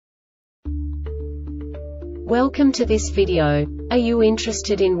Welcome to this video. Are you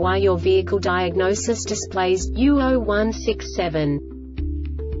interested in why your vehicle diagnosis displays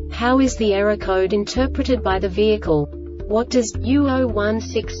U0167? How is the error code interpreted by the vehicle? What does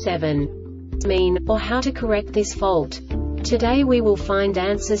U0167 mean, or how to correct this fault? Today we will find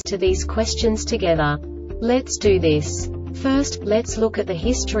answers to these questions together. Let's do this. First, let's look at the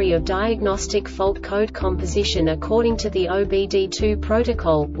history of diagnostic fault code composition according to the OBD2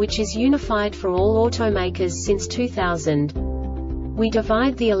 protocol, which is unified for all automakers since 2000. We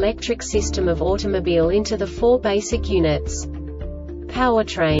divide the electric system of automobile into the four basic units: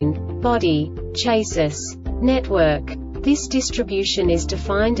 powertrain, body, chassis, network. This distribution is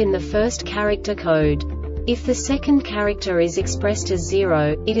defined in the first character code. If the second character is expressed as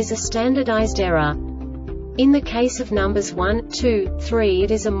 0, it is a standardized error. In the case of numbers 1, 2, 3,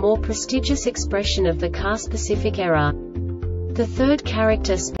 it is a more prestigious expression of the car-specific error. The third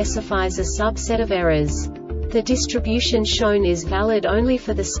character specifies a subset of errors. The distribution shown is valid only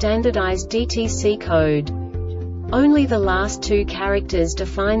for the standardized DTC code. Only the last two characters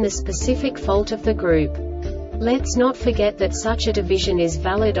define the specific fault of the group. Let's not forget that such a division is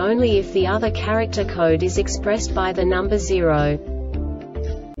valid only if the other character code is expressed by the number 0.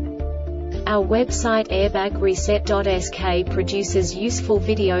 Our website airbagreset.sk produces useful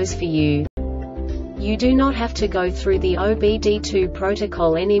videos for you. You do not have to go through the OBD2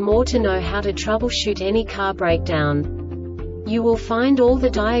 protocol anymore to know how to troubleshoot any car breakdown. You will find all the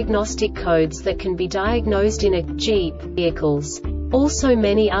diagnostic codes that can be diagnosed in a Jeep vehicles. Also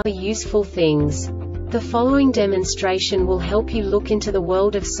many other useful things. The following demonstration will help you look into the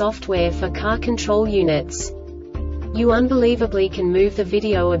world of software for car control units. You unbelievably can move the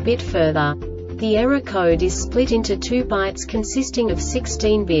video a bit further. The error code is split into 2 bytes consisting of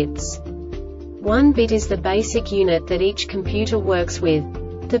 16 bits. 1 bit is the basic unit that each computer works with.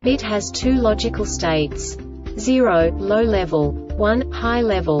 The bit has 2 logical states: 0, low level, 1, high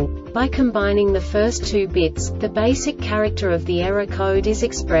level. By combining the first 2 bits, the basic character of the error code is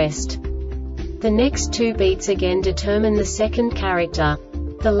expressed. The next 2 beats again determine the second character.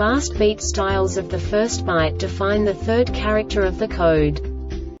 The last beat styles of the first byte define the third character of the code.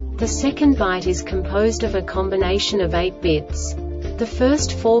 The second byte is composed of a combination of 8 bits. The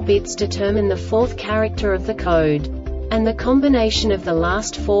first 4 bits determine the fourth character of the code. And the combination of the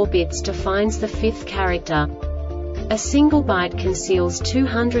last 4 bits defines the fifth character. A single byte conceals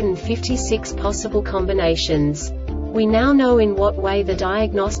 256 possible combinations. We now know in what way the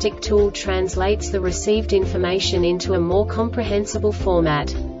diagnostic tool translates the received information into a more comprehensible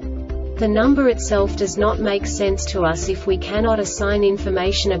format. The number itself does not make sense to us if we cannot assign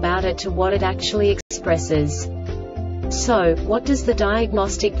information about it to what it actually expresses. So, what does the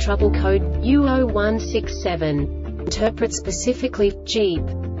Diagnostic Trouble Code U0167 interpret specifically for Jeep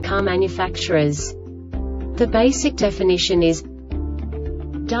car manufacturers? The basic definition is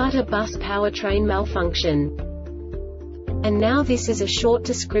data bus powertrain malfunction. And now this is a short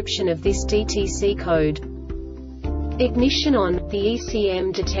description of this DTC code. Ignition on. The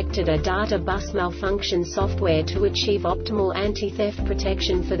ECM detected a data bus malfunction software to achieve optimal anti-theft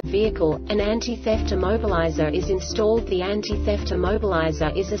protection for the vehicle. An anti-theft immobilizer is installed. The anti-theft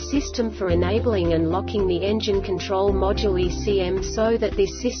immobilizer is a system for enabling and locking the engine control module ECM so that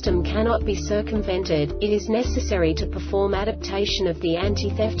this system cannot be circumvented. It is necessary to perform adaptation of the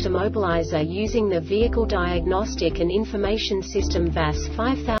anti-theft immobilizer using the Vehicle Diagnostic and Information System VAS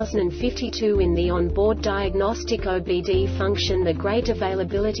 5052 in the onboard diagnostic OBD function. The great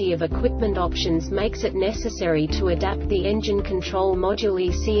availability of equipment options makes it necessary to adapt the engine control module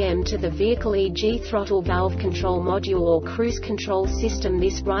ECM to the vehicle, e.g. throttle valve control module or cruise control system.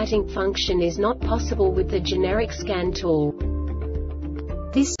 This writing function is not possible with the generic scan tool.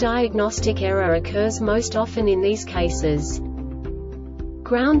 This diagnostic error occurs most often in these cases: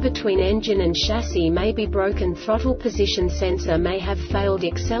 ground between engine and chassis may be broken, throttle position sensor may have failed,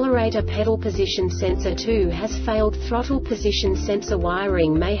 accelerator pedal position sensor 2 has failed, throttle position sensor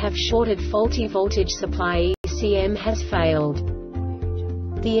wiring may have shorted, faulty voltage supply ECM has failed.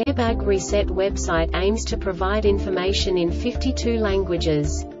 The Airbag Reset website aims to provide information in 52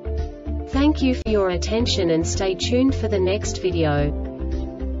 languages. Thank you for your attention and stay tuned for the next video.